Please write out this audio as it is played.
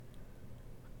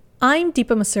I'm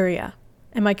Deepa Masuria,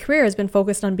 and my career has been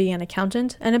focused on being an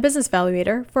accountant and a business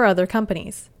valuator for other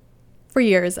companies. For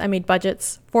years, I made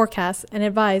budgets, forecasts, and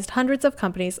advised hundreds of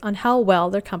companies on how well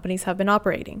their companies have been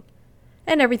operating.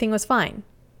 And everything was fine.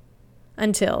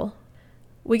 Until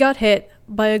we got hit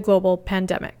by a global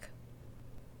pandemic.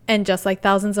 And just like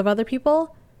thousands of other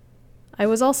people, I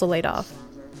was also laid off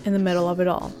in the middle of it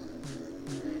all.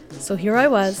 So here I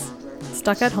was,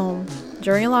 stuck at home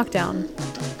during a lockdown,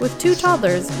 with 2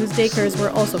 toddlers whose daycares were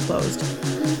also closed,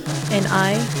 and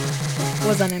I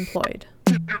was unemployed.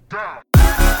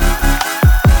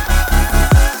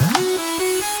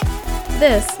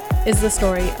 This is the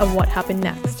story of what happened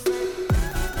next.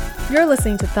 You're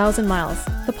listening to 1,000 Miles,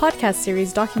 the podcast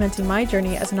series documenting my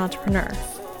journey as an entrepreneur.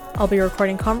 I'll be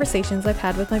recording conversations I've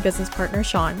had with my business partner,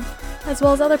 Sean, as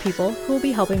well as other people who will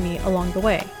be helping me along the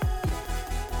way.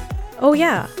 Oh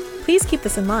yeah, please keep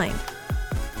this in mind.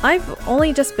 I've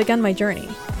only just begun my journey,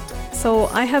 so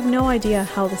I have no idea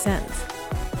how this ends.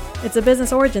 It's a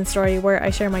business origin story where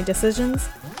I share my decisions,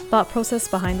 thought process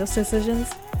behind those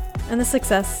decisions, and the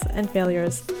success and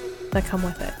failures that come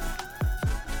with it.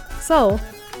 So,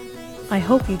 I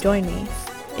hope you join me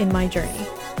in my journey.